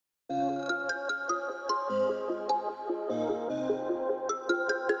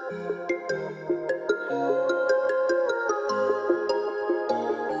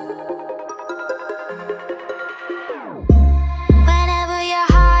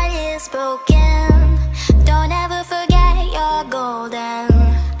spoken. Don't ever forget you're golden.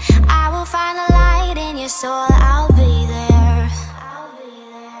 I will find the light in your soul, I'll be there.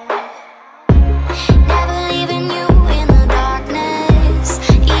 Never leaving you in the darkness,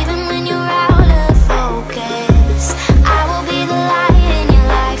 even when you're out of focus. I will be the light in your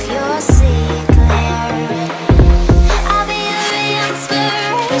life, you'll see it clear. I'll be your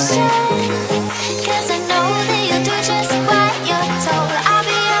inspiration, 'cause I know that you'll do just what you're told. I'll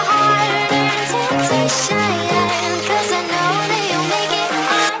be your heart-earned temptation, 'cause I know that you'll make it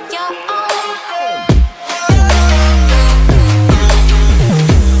on your own.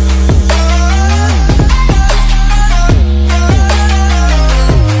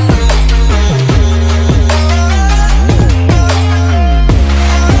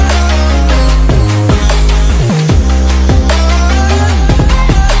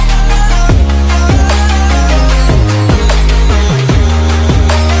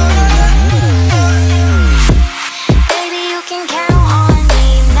 Baby, you can count on me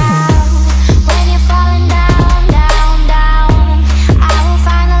now. When you're falling down, down, down, I will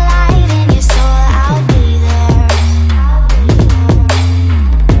find the light in your soul, I'll be there.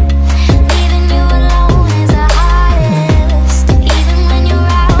 Leaving you alone is the hardest, even when you're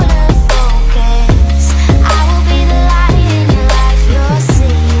out of focus. I will be the light in your life, you'll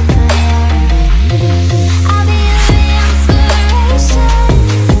see it clear. I'll be your inspiration,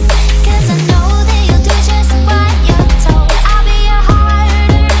 'cause I know that you'll do just what you're told. I'll be your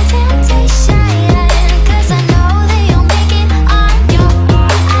heart-earned temptation, 'cause I know that you'll make it on your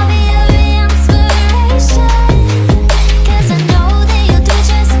own. I'll be your inspiration, 'cause I know that you'll do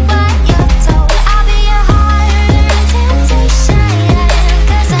just what you're told. I'll be your heart-earned temptation,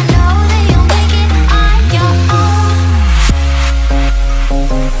 'cause I know that you'll make it on your own.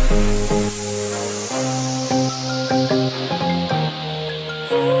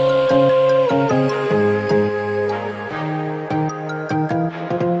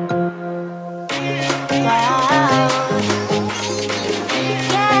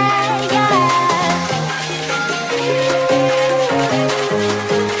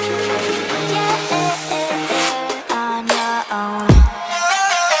 On your own.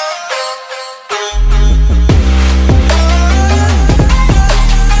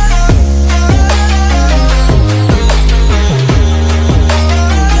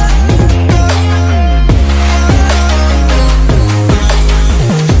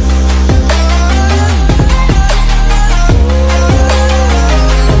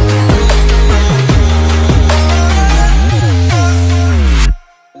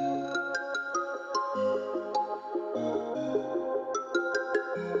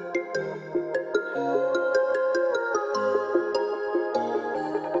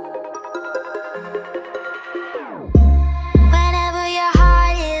 Whenever your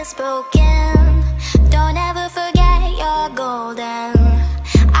heart is broken, don't ever forget you're golden.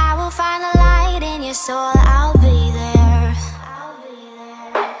 I will find the light in your soul, I'll be there.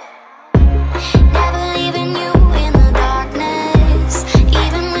 Never leaving you in the darkness,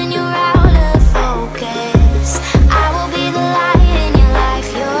 even when you're out of focus. I will be the light in your life,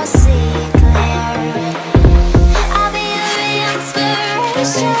 you'll see it clear. I'll be your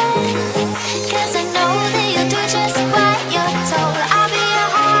inspiration, 'cause I know that you'll do just what you're told. I'll be your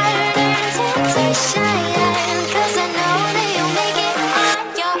heart-earned temptation, 'cause I know that you'll make it on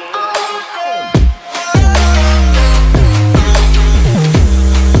your own.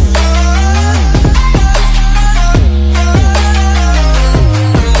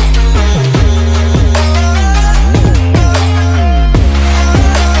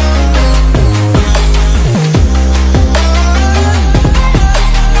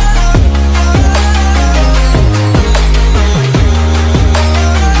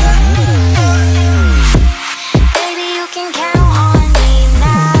 Baby, you can count on me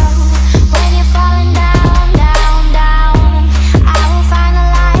now. When you're falling down, down, down, I will find the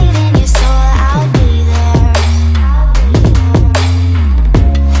light in your soul, I'll be there.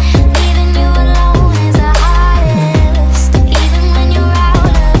 Leaving you alone is the hardest, even when you're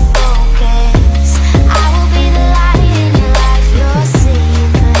out of focus. I will be the light in your life, you'll see it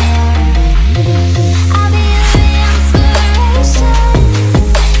clear. I'll be your inspiration,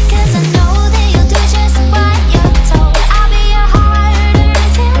 'cause I know that you'll do just what you're told. I'll be your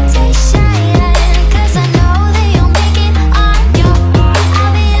heart-earned temptation, 'cause I know that you'll make it on your own.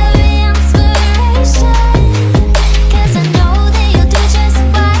 I'll be your inspiration, 'cause I know that you'll do just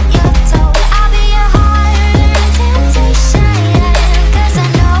what you're told. I'll be your heart-earned temptation, 'cause I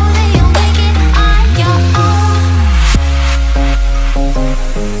know that you'll make it on your own.